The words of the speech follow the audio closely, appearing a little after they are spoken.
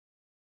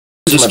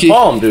My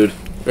palm, dude.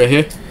 Right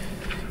here.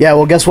 Yeah,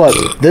 well, guess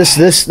what? This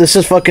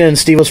is fucking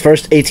Steve's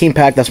first 18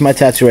 pack. That's my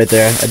tattoo right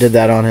there. I did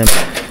that on him.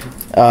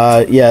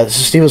 Yeah, this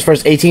is Steve's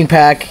first 18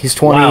 pack. He's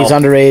 20. Wow. He's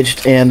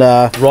underaged, and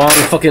wrong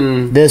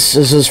fucking. This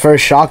is his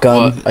first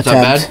shotgun attempt.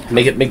 Bad?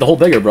 Make the hole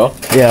bigger, bro.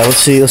 Yeah, let's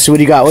see what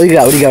you got. What do you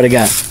got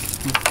again?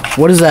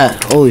 What is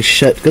that? Holy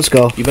shit! Let's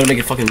go. You better make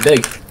it fucking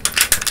big.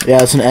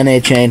 Yeah, it's an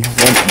NA chain.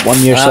 One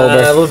year sober.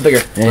 A little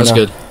bigger. Yeah, that's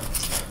good.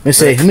 Let me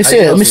see. Let me see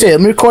it. Let me see it.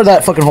 Let me record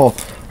that fucking hole.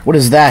 What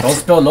is that? Don't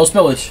spill. No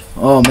spillage.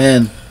 Oh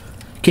man,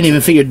 can't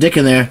even fit your dick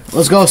in there.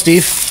 Let's go,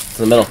 Steve.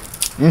 In the middle.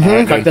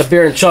 Mm-hmm. Crack that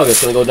beer and chug.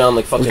 It's gonna go down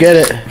like fucking. Let's get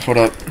it. Hold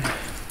up.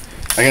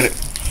 I got it.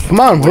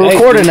 Come on, we're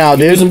recording now,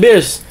 dude. Some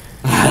beers.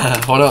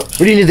 Hold up. What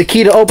do you need, the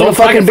key to open a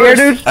fucking beer,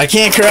 dude? I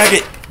can't crack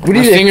it.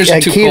 My fingers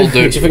are too cold,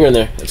 dude. Put your finger in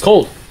there. It's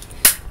cold.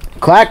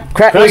 Crack.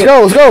 Let's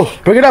go.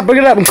 Bring it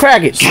up and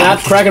crack it. Snap,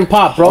 crack, and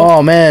pop, bro.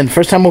 Oh man,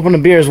 first time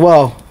opening a beer as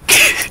well.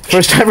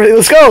 First time,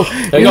 let's go.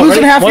 You're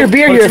losing half your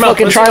beer here,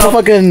 fucking trying to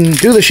fucking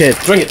do the shit.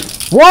 Drink it.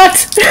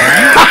 What?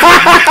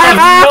 I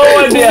have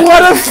no idea.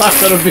 What a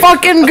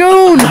fucking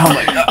goon! Oh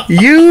my God.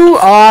 You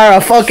are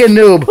a fucking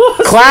noob.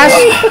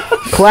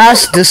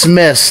 Class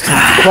dismissed.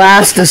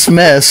 Class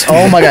dismissed.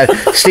 Oh my God,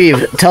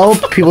 Steve, tell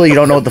people you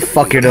don't know what the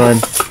fuck you're doing.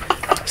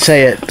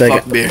 Say it.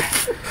 Fuck beer.